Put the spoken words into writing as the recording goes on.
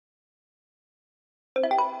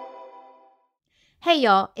Hey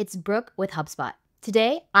y'all, it's Brooke with HubSpot.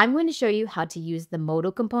 Today, I'm going to show you how to use the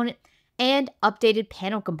Modal component and updated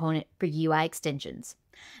panel component for UI extensions.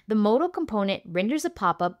 The Modal component renders a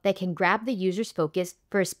pop-up that can grab the user's focus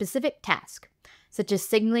for a specific task, such as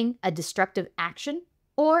signaling a destructive action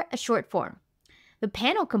or a short form. The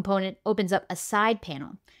panel component opens up a side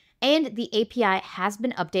panel, and the API has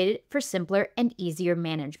been updated for simpler and easier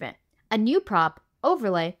management. A new prop,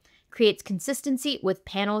 overlay, creates consistency with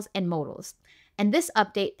panels and modals. And this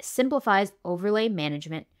update simplifies overlay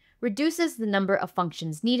management, reduces the number of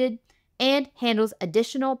functions needed, and handles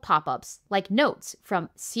additional pop-ups like notes from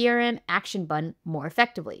CrmActionButton more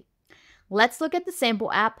effectively. Let's look at the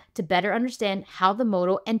sample app to better understand how the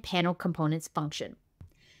modal and panel components function.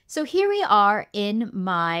 So here we are in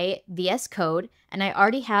my VS Code, and I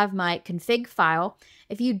already have my config file.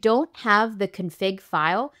 If you don't have the config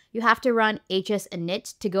file, you have to run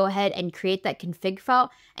hs-init to go ahead and create that config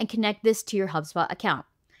file and connect this to your HubSpot account.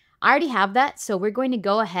 I already have that, so we're going to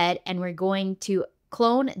go ahead and we're going to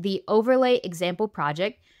clone the overlay example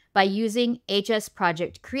project by using hs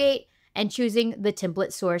project create and choosing the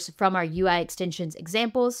template source from our UI extensions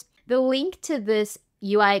examples. The link to this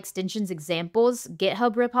UI extensions examples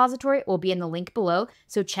GitHub repository will be in the link below,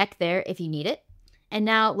 so check there if you need it. And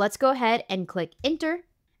now let's go ahead and click enter,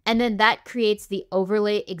 and then that creates the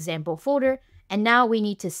overlay example folder. And now we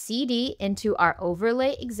need to cd into our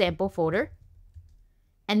overlay example folder.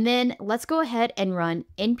 And then let's go ahead and run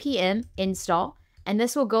npm install, and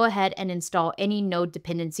this will go ahead and install any node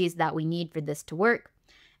dependencies that we need for this to work.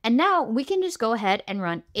 And now we can just go ahead and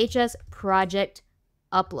run hs project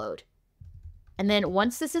upload. And then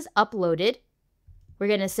once this is uploaded, we're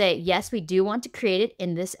going to say, yes, we do want to create it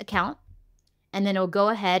in this account. And then it'll go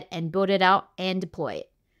ahead and build it out and deploy it.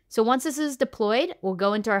 So once this is deployed, we'll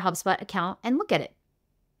go into our HubSpot account and look at it.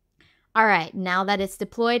 All right, now that it's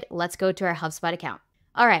deployed, let's go to our HubSpot account.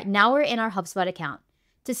 All right, now we're in our HubSpot account.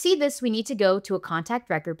 To see this, we need to go to a contact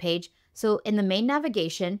record page. So in the main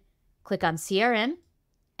navigation, click on CRM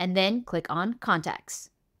and then click on contacts.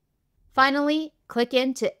 Finally, click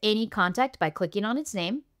into any contact by clicking on its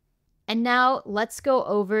name. And now let's go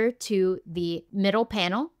over to the middle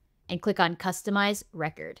panel and click on Customize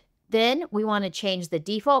Record. Then we want to change the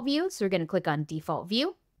default view. So we're going to click on Default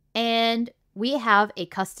View. And we have a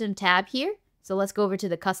custom tab here. So let's go over to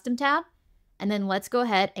the Custom tab. And then let's go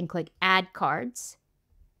ahead and click Add Cards.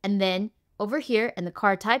 And then over here in the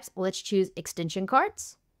card types, let's choose Extension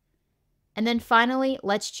Cards. And then finally,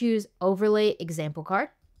 let's choose Overlay Example Card.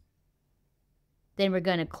 Then we're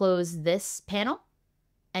going to close this panel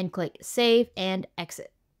and click Save and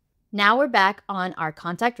Exit. Now we're back on our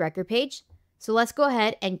contact record page. So let's go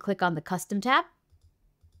ahead and click on the Custom tab.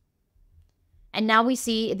 And now we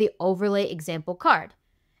see the Overlay Example Card.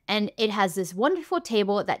 And it has this wonderful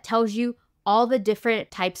table that tells you all the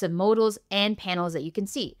different types of modals and panels that you can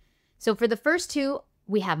see. So for the first two,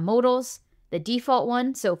 we have modals, the default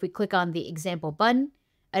one. So if we click on the example button,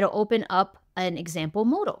 it'll open up an example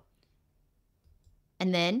modal.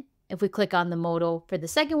 And then if we click on the modal for the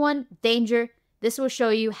second one, danger, this will show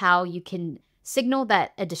you how you can signal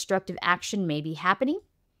that a destructive action may be happening.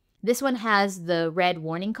 This one has the red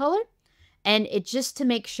warning color, and it's just to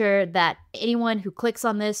make sure that anyone who clicks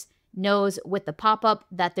on this knows with the pop-up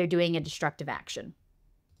that they're doing a destructive action.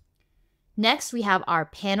 Next, we have our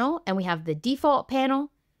panel, and we have the default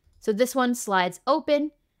panel. So this one slides open,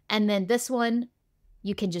 and then this one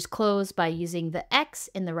you can just close by using the X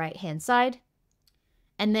in the right-hand side.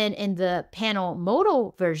 And then in the panel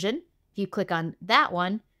modal version, if you click on that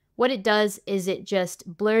one, what it does is it just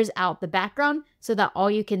blurs out the background so that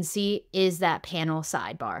all you can see is that panel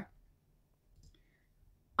sidebar.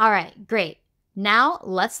 All right, great. Now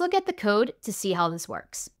let's look at the code to see how this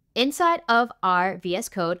works. Inside of our VS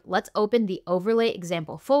Code, let's open the overlay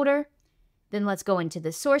example folder. Then let's go into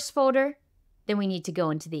the source folder. Then we need to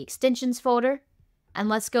go into the extensions folder. And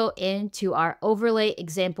let's go into our overlay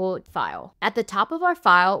example file. At the top of our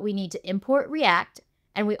file, we need to import React,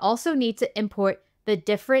 and we also need to import the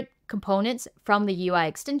different components from the UI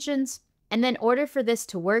extensions. And then in order for this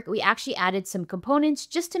to work, we actually added some components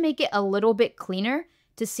just to make it a little bit cleaner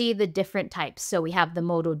to see the different types. So we have the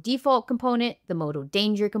modal default component, the modal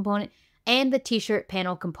danger component, and the t-shirt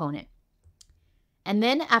panel component. And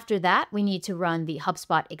then after that, we need to run the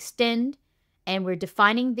HubSpot extend, and we're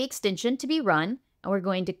defining the extension to be run. And we're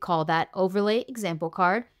going to call that overlay example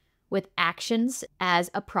card with actions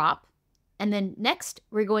as a prop. And then next,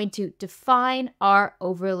 we're going to define our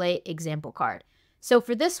overlay example card. So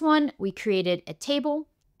for this one, we created a table,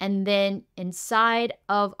 and then inside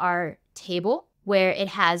of our table, where it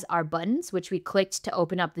has our buttons, which we clicked to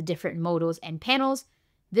open up the different modals and panels,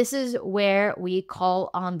 This is where we call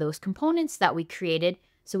on those components that we created.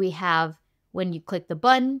 So we have, when you click the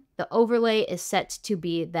button, the overlay is set to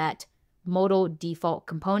be that modal default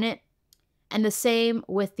component. And the same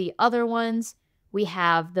with the other ones. We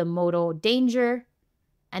have the modal danger.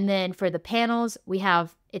 And then for the panels, we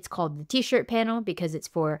have, it's called the t-shirt panel because it's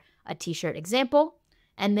for a t-shirt example.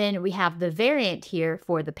 And then we have the variant here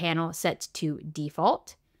for the panel set to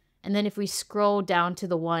default. And then if we scroll down to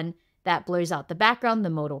the one that blurs out the background, the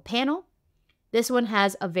modal panel, this one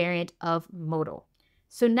has a variant of modal.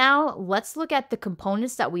 So now let's look at the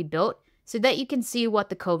components that we built so that you can see what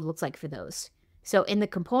the code looks like for those. So in the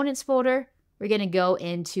components folder, we're going to go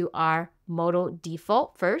into our modal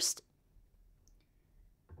default first.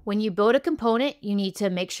 When you build a component, you need to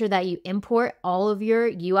make sure that you import all of your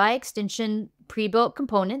UI extension pre-built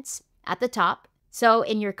components at the top. So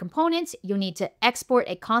in your components, you'll need to export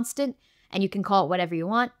a constant and you can call it whatever you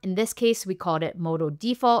want. In this case, we called it modal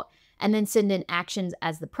default, and then send in actions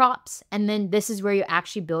as the props. And then this is where you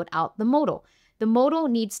actually build out the modal. The modal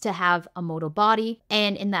needs to have a modal body,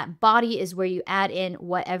 and in that body is where you add in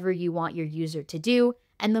whatever you want your user to do.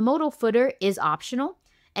 And the modal footer is optional.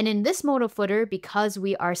 And in this modal footer, because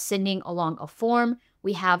we are sending along a form,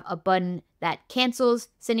 we have a button that cancels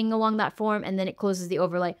sending along that form and then it closes the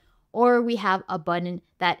overlay, or we have a button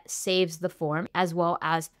that saves the form as well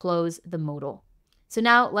as close the modal. So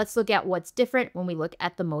now let's look at what's different when we look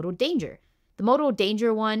at the modal danger. The modal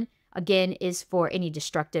danger one, again, is for any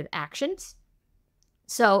destructive actions.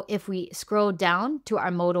 So if we scroll down to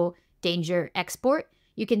our modal danger export,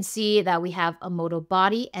 you can see that we have a modal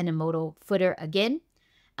body and a modal footer again.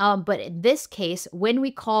 But in this case, when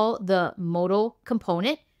we call the modal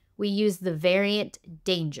component, we use the variant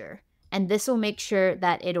danger. And this will make sure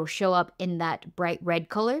that it'll show up in that bright red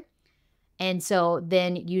color. And so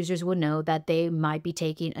then users will know that they might be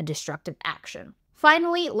taking a destructive action.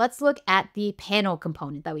 Finally, let's look at the panel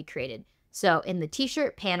component that we created. So in the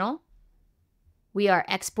t-shirt panel, we are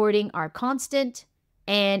exporting our constant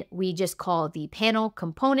and we just call the panel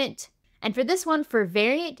component. And for this one, for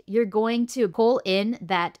variant, you're going to pull in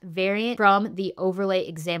that variant from the overlay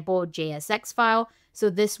example JSX file. So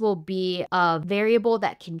this will be a variable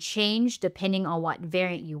that can change depending on what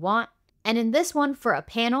variant you want. And in this one, for a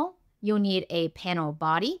panel, you'll need a panel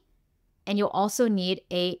body, and you'll also need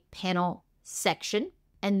a panel section.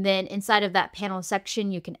 And then inside of that panel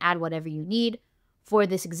section, you can add whatever you need. For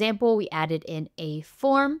this example, we added in a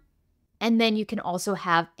form. And then you can also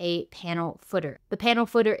have a panel footer. The panel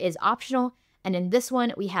footer is optional. And in this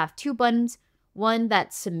one, we have two buttons, one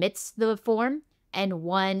that submits the form and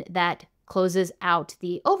one that closes out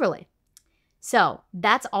the overlay. So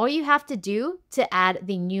that's all you have to do to add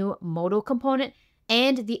the new modal component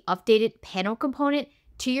and the updated panel component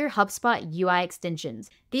to your HubSpot UI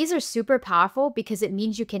extensions. These are super powerful because it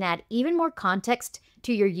means you can add even more context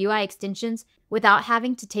to your UI extensions without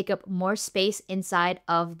having to take up more space inside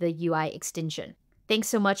of the UI extension. Thanks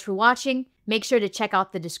so much for watching. Make sure to check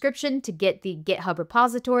out the description to get the GitHub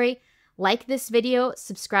repository. Like this video,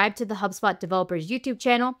 subscribe to the HubSpot Developers YouTube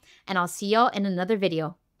channel, and I'll see y'all in another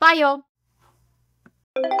video. Bye, y'all.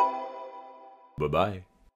 Bye-bye.